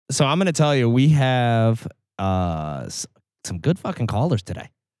So I'm going to tell you, we have some good fucking callers today.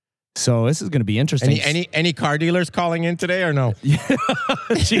 So this is going to be interesting. Any car dealers calling in today or no?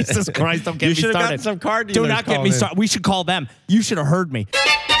 Jesus Christ, don't get me started. You should have gotten some car dealers. Do not get me started. We should call them. You should have heard me.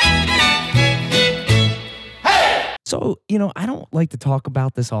 So, I don't like to talk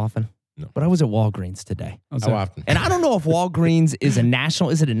about this often, but I was at Walgreens today. How often? And I don't know if Walgreens is a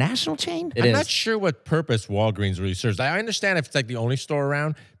national chain? I'm not sure what purpose Walgreens really serves. I understand if it's like the only store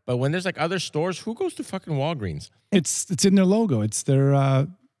around, but when there's like other stores, who goes to fucking Walgreens? It's in their logo. It's they're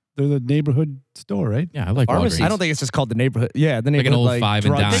the neighborhood store, right? Yeah, I like Pharmacy. Walgreens. I don't think it's just called the neighborhood. Yeah, the neighborhood an old Five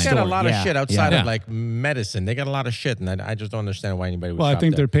and drug Dime. They got a store. lot of shit outside Yeah. of like medicine. They got a lot of shit, and I just don't understand why anybody would Well, I shop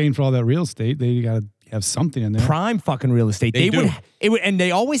think there. they're paying for all that real estate. They got to have something in there. Prime fucking real estate. They do. And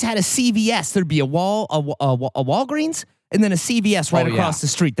they always had a CVS. There'd be a Walgreens and then a CVS right across the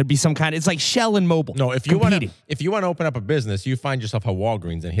street. There'd be some kind of, it's like Shell and Mobile. No, if you want competing. to open up a business, you find yourself a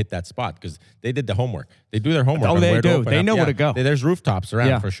Walgreens and hit that spot because they did the homework. They do their homework. Oh, on they where to do. open They up. know where to go. There's rooftops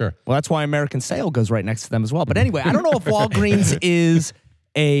around for sure. Well, that's why American Sale goes right next to them as well. But anyway, I don't know if Walgreens is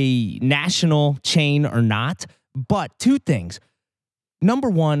a national chain or not, but two things.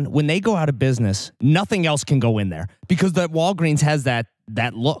 Number one, when they go out of business, nothing else can go in there because the Walgreens has that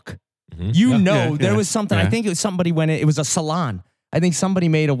look. Mm-hmm. There was something, I think it was somebody it was a salon. I think somebody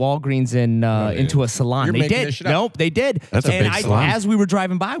made a Walgreens into a salon. You're They making did. this shit up. Nope, they did. That's a big salon. As we were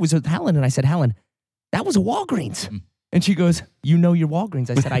driving by, I was with Helen, and I said, Helen, that was a Walgreens. And she goes, you know your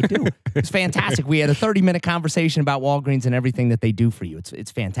Walgreens. I said, I do. It's fantastic. We had a 30-minute conversation about Walgreens and everything that they do for you.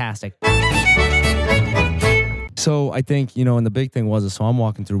 It's fantastic. So I think, and the big thing was, so I'm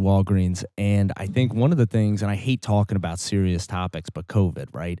walking through Walgreens, and I think one of the things, and I hate talking about serious topics, but COVID,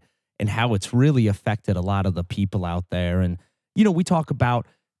 right? And how it's really affected a lot of the people out there. And, we talk about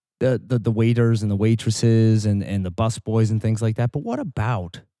the waiters and the waitresses and the bus boys and things like that. But what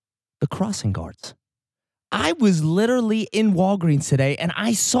about the crossing guards? I was literally in Walgreens today, and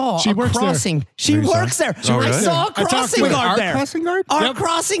I saw a crossing. There. She works there. Oh, really? I saw a crossing guard there. Crossing guard? Our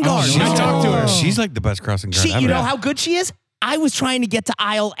crossing guard. I talked to her. She's like the best crossing guard ever. You know how good she is? I was trying to get to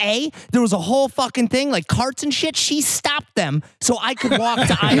aisle A. There was a whole fucking thing, like carts and shit. She stopped them so I could walk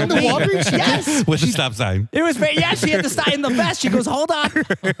to aisle B. Yes. With the stop sign. It was very, she had to stop in the vest. She goes, hold on.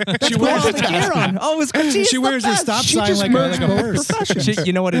 She wears the gear on. Oh, it was good. She wears her stop She sign just like merged a both purse. professions.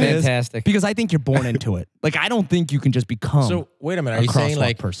 You know what it is? Fantastic. Because I think you're born into it. Like, I don't think you can just become So wait a minute, are a you saying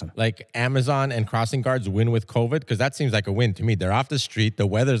crosswalk like Amazon and crossing guards win with COVID? Because that seems like a win to me. They're off the street, the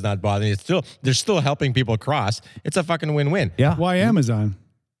weather's not bothering. They're still helping people cross. It's a fucking win-win. Yeah. Why Amazon?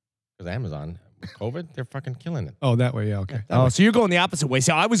 Because Amazon, with COVID, they're fucking killing it. Oh, that way. Yeah, okay. Oh, so you're going the opposite way.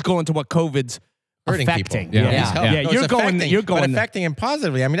 So I was going to what COVID's Hurting affecting. people. Yeah. It's help- Yeah, no, you're it's going. affecting, You're going. but affecting them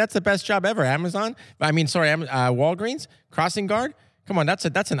positively. I mean, that's the best job ever. Walgreens, crossing guard. Come on, that's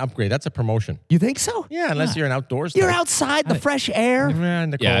an upgrade. That's a promotion. You think so? Yeah, unless you're an outdoors. You're type. outside, the fresh air.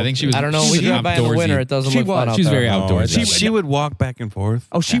 In the Yeah, I cold. think she was. I don't know. She We was drive by in the winter. outdoorsy. It doesn't She look fun was. out She's there. very outdoorsy. She would walk back and forth.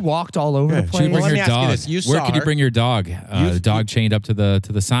 Oh, she walked all over the She place. would Well, bring let me your ask you dog. this. You Where saw could you her. bring your dog? The dog chained up to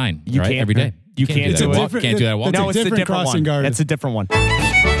the sign, You right? can't. Every day. You can't do do that. it. Can't do that. at Walgreens. No, it's the different different crossing one. guard. That's a different one.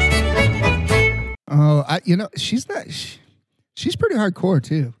 Oh, she's not. She's pretty hardcore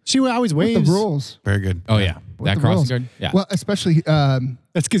too. She always With waves. the rules. Very good. Oh yeah, With that the crossing rules. guard. Yeah. Well, especially.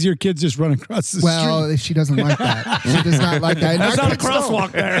 That's because your kids just run across the street. Well, she doesn't like that. She does not like that. And There's our not a kids don't.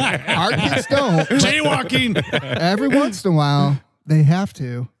 crosswalk there. Our kids don't. but Jaywalking. every once in a while, they have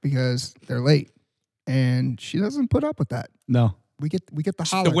to because they're late, and she doesn't put up with that. No. We get the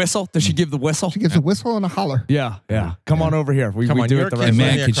holler. The whistle? Does she give the whistle? She gives a whistle and a holler. Yeah. Come on over here. We Come on, do your it the kids right And run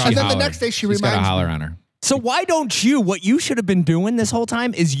way. man, me can she across. And then the holler. next day she She's got a reminds holler me. on her. So why don't you, what you should have been doing this whole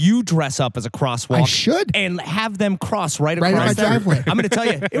time is you dress up as a crosswalk. I should. And have them cross right Right in across my there. driveway. I'm going to tell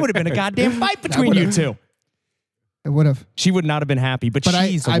you, it would have been a goddamn fight between you two. It would have. She would not have been happy, but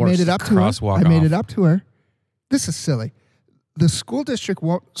she's the I worst. made it up to her. Crosswalk I made off. it up to her. This is silly. The school district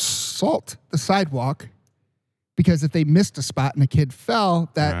won't salt the sidewalk because if they missed a spot and a kid fell,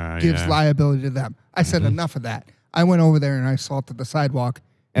 that gives yeah. liability to them. I said enough of that. I went over there and I salted the sidewalk.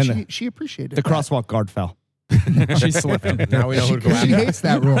 And And she appreciated The that. crosswalk guard fell. She's slipping. Now we know who to go She after. hates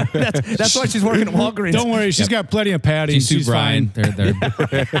that rule. That's why she's working at Walgreens. Don't worry. She's got plenty of padding. She sued Brian. fine.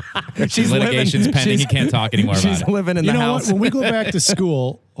 She's Litigation's living. pending. He can't talk anymore She's about it. living in You the know house. what? When we go back to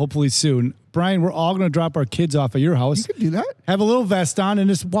school, hopefully soon, Brian, we're all going to drop our kids off at your house. You can do that. Have a little vest on and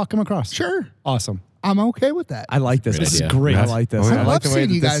just walk them across. Sure. Awesome. I'm okay with that. I like this. Great This is idea. great. I like this. Oh, yeah. I I like love the way seeing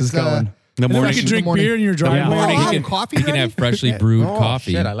that you this guys is going. The And then morning. we can drink morning. beer in your driveway. morning. Oh, He I can- have coffee He can ready? have freshly brewed Oh,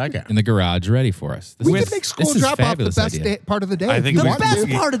 coffee shit, I like it. in the garage ready for us. This We is- could make school this is drop off the fabulous best idea. part of the day. I if think you we want could- best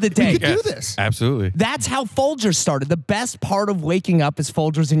to. part of the We day. could do this. Absolutely. That's how Folgers started. The best part of waking up is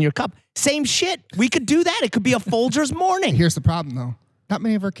Folgers in your cup. Same shit. We could do that. It could be a Folgers morning. Here's the problem, though. Not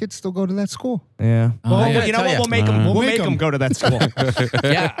many of our kids still go to that school. Yeah. Well, Well, you know what? We'll make them. We'll make them go to that school.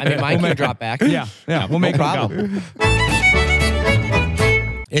 Yeah, I mean, mine can drop back. yeah. We'll make them go. problem.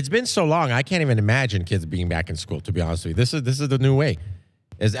 It's been so long. I can't even imagine kids being back in school. To be honest with you, this is the new way.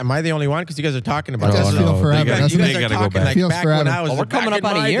 Am I the only one? Because you guys are talking about It does this. feel forever, You guys, doesn't you it? guys They are gotta go talking back. like Feels back when forever. I was Well, we're coming back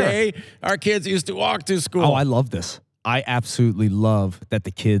up in on a my year. day, our kids used to walk to school. Oh, I love this. I absolutely love that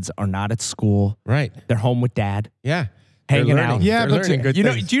the kids are not at school. right. They're home with dad. Yeah. Hanging They're out. learning. Yeah, They're but learning good You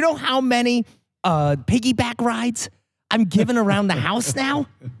know, things. do you know how many piggyback rides I'm giving around the house now?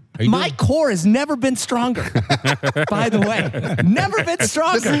 Are you My doing- core has never been stronger. By the way, never been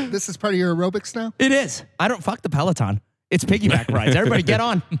stronger. This is part of your aerobics now? It is. I don't fuck the Peloton. It's piggyback rides. Everybody get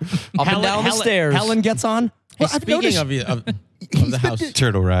on. Up and down the stairs. Helen gets on. Hey, I've speaking noticed- of He's the been house. do-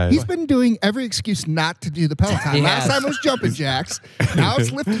 Turtle ride. He's been doing every excuse not to do the Peloton. He Last has. time was jumping jacks. Now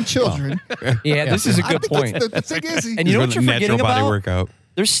it's lifting children. Yeah, this is a I good think point. The thing is, And you know what you're natural forgetting body about? workout.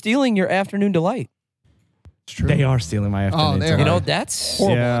 They're stealing your afternoon delight. it's true. They are stealing my afternoon. they delight. are. You know, that's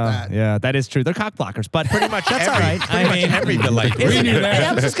Horrible yeah, at that. yeah, that is true. They're cock blockers, but pretty much that's all right. Pretty much every delight. Isn't, knew that. and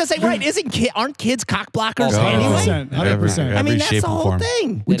I was just gonna say, right? Aren't kids cock blockers Oh, anyway? 100%. 100%. I mean, Every that's shape the and whole form.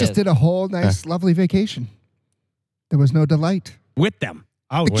 thing. We It just is. did a whole nice, lovely vacation. There was no delight. With them.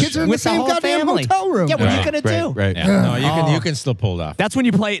 Ouch. The kids are in the With the same whole goddamn family. hotel room. Yeah, what are you gonna do? Right. No, you can still pull it off. That's when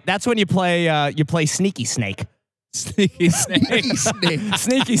you play. That's when you play Sneaky Snake. Sneaky snake. Sneaky snake.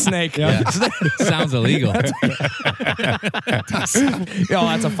 Sneaky Snake. Sounds illegal. Oh,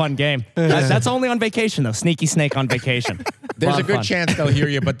 that's a fun game. That's only on vacation though. Sneaky Snake on vacation. There's Lot a of good fun. chance they'll hear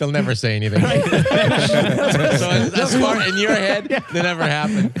you, but they'll never say anything. So as far in your head, they never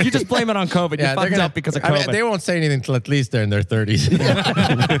happen. You just blame it on COVID. Yeah, you they're fucked gonna- up because of I mean, COVID, they won't say anything until at least they're in their 30s.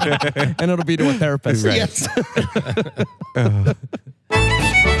 and it'll be to a therapist. Yes.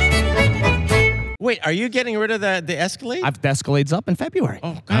 Wait, are you getting rid of the Escalade? The Escalade's up in February.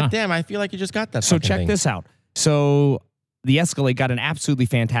 Oh, goddamn. I feel like you just got that. So fucking check thing. this out. So the Escalade got an absolutely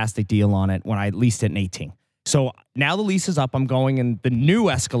fantastic deal on it when I leased it in 18. So now the lease is up. I'm going, and the new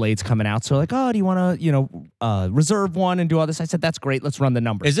Escalade's coming out. So like, oh, do you want to, reserve one and do all this? I said, that's great. Let's run the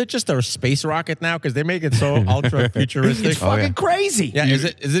numbers. Is it just a space rocket now? Because they make it so ultra futuristic. It's fucking crazy. Yeah, is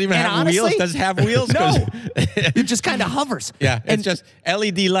it even And have wheels? honestly- Does it have wheels? 'Cause- No, it just kind of hovers. yeah, it's And- just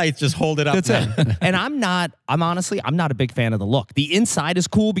LED lights. Just hold it up. That's it. And I'm not a big fan of the look. The inside is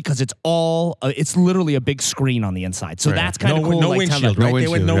cool because it's all, it's literally a big screen on the inside. So that's kind of no, cool. no like, windshield, kinda- right? They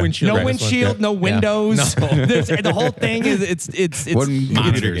went no windshield, yeah. windshield. No right? This one. windshield, no Yeah. windows. The whole thing is it's One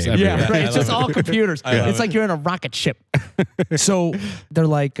Monitors game. everywhere. yeah, right. I It's just love it. all computers. I love It's like it. you're in a rocket ship. So they're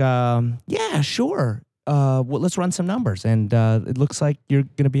like, yeah, sure. Well, let's run some numbers, and it looks like you're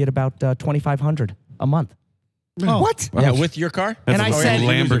going to be at about $2,500 a month. Oh. What? Yeah, with your car. And I a said,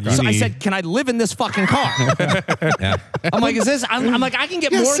 Lamborghini. so I said, can I live in this fucking car? I'm like, is this? I'm like, I can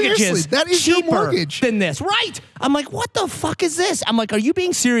get Yeah, mortgages seriously, that is your cheaper mortgage. than this, right? I'm like, what the fuck is this? I'm like, are you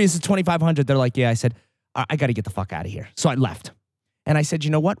being serious? It's $2,500. They're like, yeah. I said, I got to get the fuck out of here. So I left. And I said,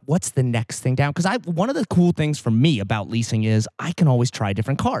 you know what? What's the next thing down? Because one of the cool things for me about leasing is I can always try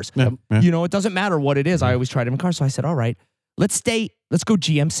different cars. Yeah. You know, it doesn't matter what it is. I always try different cars. So I said, all right, let's go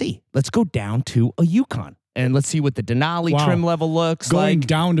GMC. Let's go down to a Yukon and let's see what the Denali Wow. trim level looks Going like.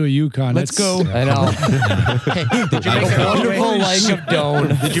 down to a Yukon. Let's That's- go. I know. Did you make it all the way? Wonderful like of Doan.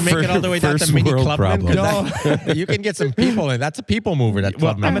 Did you make it all the way down to First Mini world Clubman? 'Cause problem. that- you can get some people in. That's a people mover. That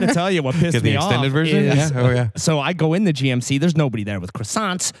Well, Clubman. I'm going to tell you what pissed Get the me extended off version? is- Yeah. Oh, yeah. So I go in the GMC. There's nobody there with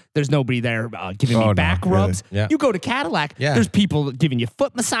croissants. There's nobody there giving me Oh, no, back really? rubs. Yeah. You go to Cadillac. Yeah. There's people giving you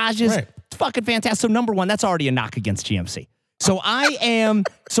foot massages. Right. It's fucking fantastic. So number one, that's already a knock against GMC. So I'm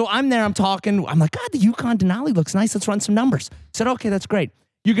there. I'm talking. I'm like, God, the Yukon Denali looks nice. Let's run some numbers. I said, okay, that's great.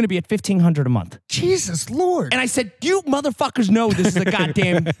 You're going to be at $1,500 a month. Jesus Lord. And I said, you motherfuckers know this is a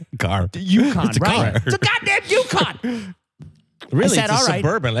goddamn Car. Yukon, It's a right? car. It's a goddamn Yukon. really, I said, it's a all right.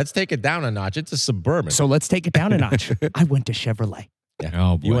 Suburban. Let's take it down a notch. It's a Suburban. So let's take it down a notch. I went to Chevrolet.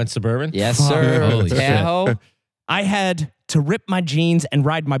 Oh, boy. you went Suburban? Yes, sir. Holy shit. Tahoe. I had to rip my jeans and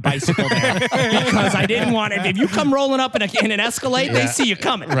ride my bicycle there because I didn't want it. If you come rolling up in an Escalade, they see you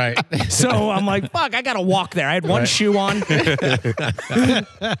coming. Right. So I'm like, fuck, I got to walk there. I had one shoe on.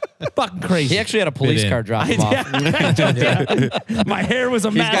 Fucking crazy. He actually had a police in. car drop him off. My hair was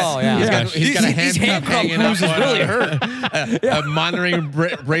a mess. got- oh, yeah. He's got a These handcuff handcuff hanging up bruises on really a monitoring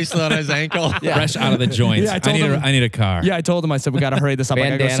bracelet on his ankle. Fresh out of the joints. Yeah, I told him- I need a car. Yeah, I told him, I said, we got to hurry this up. I got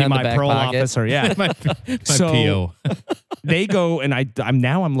to go Bandana see in the my back parole pocket. officer. Yeah. My So- PO. They go, and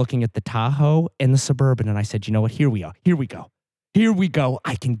I'm looking at the Tahoe and the Suburban, and I said, you know what? Here we are. Here we go. Here we go.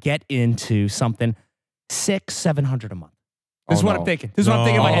 I can get into something $600-700 a month. This is Oh, what no. I'm thinking. This is what I'm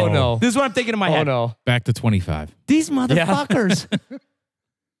thinking in my Oh, head. no. This is what I'm thinking in my Oh head. no. Back to 25. These motherfuckers.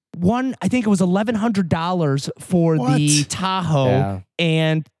 I think it was $1,100 for the Tahoe Yeah.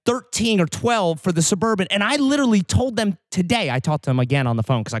 and $13 or $12 for the Suburban. And I literally told them today, I talked to them again on the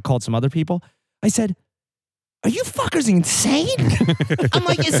phone because I called some other people. I said, are you fuckers insane? I'm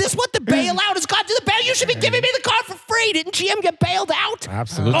like, is this what the bailout has got to the bail? You should be giving me the car for free. Didn't GM get bailed out?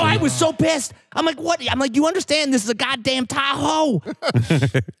 Absolutely. Oh, I was so pissed. I'm like, what? I'm like, you understand this is a goddamn Tahoe.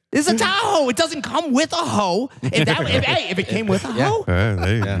 This is a Tahoe. It doesn't come with a hoe. If it came with a hoe,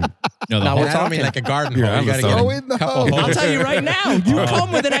 There you go. No, the Now whole, we're I don't mean talking. like a garden You're hole. You on got to the get Go a in the couple hole. holes. I'll tell you right now, you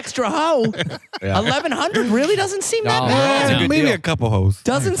come with an extra hoe. 1,100 really doesn't seem that No. bad. That's a good Maybe deal. a couple hoes.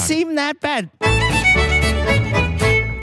 Doesn't seem that bad.